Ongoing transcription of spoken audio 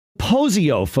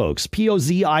Pozio, folks,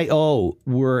 P-O-Z-I-O,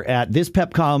 were at this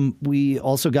PepCom. We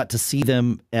also got to see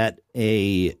them at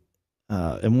a,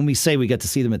 and when we say we got to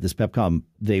see them at this PepCom,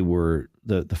 they were,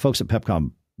 the folks at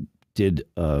PepCom did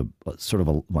sort of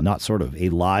a, well, not sort of, a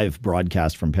live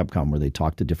broadcast from PepCom where they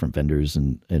talked to different vendors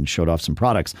and showed off some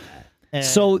products.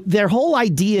 So their whole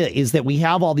idea is that we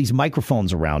have all these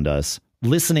microphones around us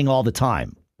listening all the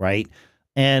time, right?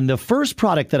 And the first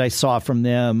product that I saw from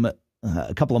them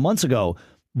a couple of months ago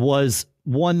was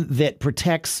one that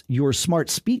protects your smart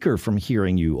speaker from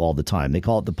hearing you all the time. They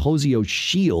call it the Pozio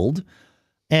Shield.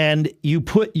 And you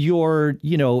put your,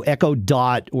 Echo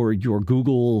Dot or your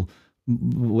Google,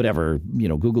 whatever,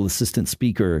 Google Assistant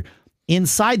speaker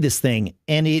inside this thing,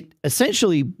 and it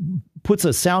essentially puts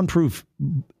a soundproof,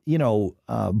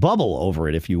 bubble over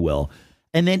it, if you will.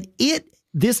 And then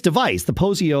this device, the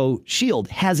Pozio Shield,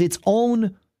 has its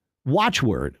own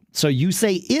watchword. So you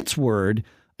say its word,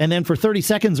 and then for 30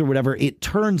 seconds or whatever, it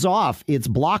turns off its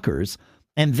blockers.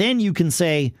 And then you can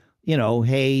say,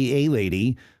 hey,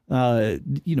 lady,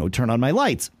 turn on my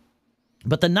lights.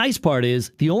 But the nice part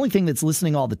is the only thing that's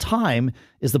listening all the time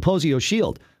is the Pozio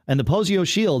Shield. And the Pozio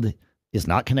Shield is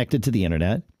not connected to the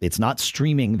internet. It's not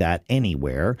streaming that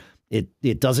anywhere.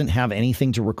 It doesn't have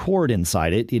anything to record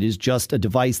inside it. It is just a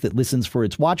device that listens for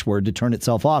its watchword to turn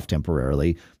itself off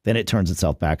temporarily. Then it turns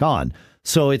itself back on.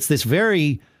 So it's this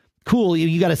very cool.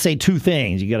 You got to say two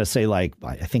things. You got to say, like,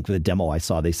 I think for the demo I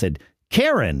saw, they said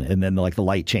Karen, and then like the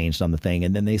light changed on the thing,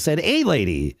 and then they said A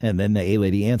lady, and then the A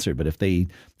lady answered. But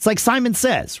it's like Simon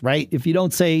Says, right? If you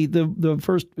don't say the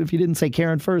first, if you didn't say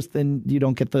Karen first, then you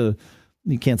don't get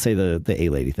you can't say the A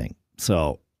lady thing.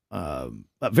 So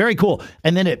very cool.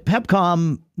 And then at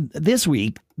PepCom last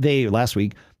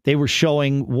week, they were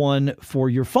showing one for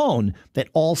your phone that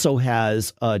also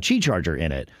has a Qi charger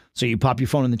in it. So you pop your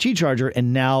phone in the Qi charger,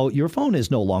 and now your phone is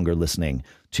no longer listening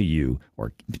to you,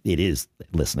 or it is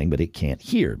listening, but it can't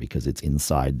hear because it's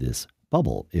inside this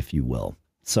bubble, if you will.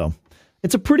 So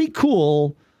it's a pretty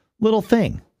cool little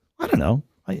thing. I don't know.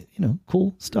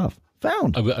 Cool stuff.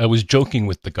 Found. I was joking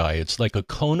with the guy. It's like a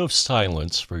cone of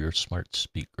silence for your smart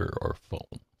speaker or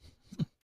phone.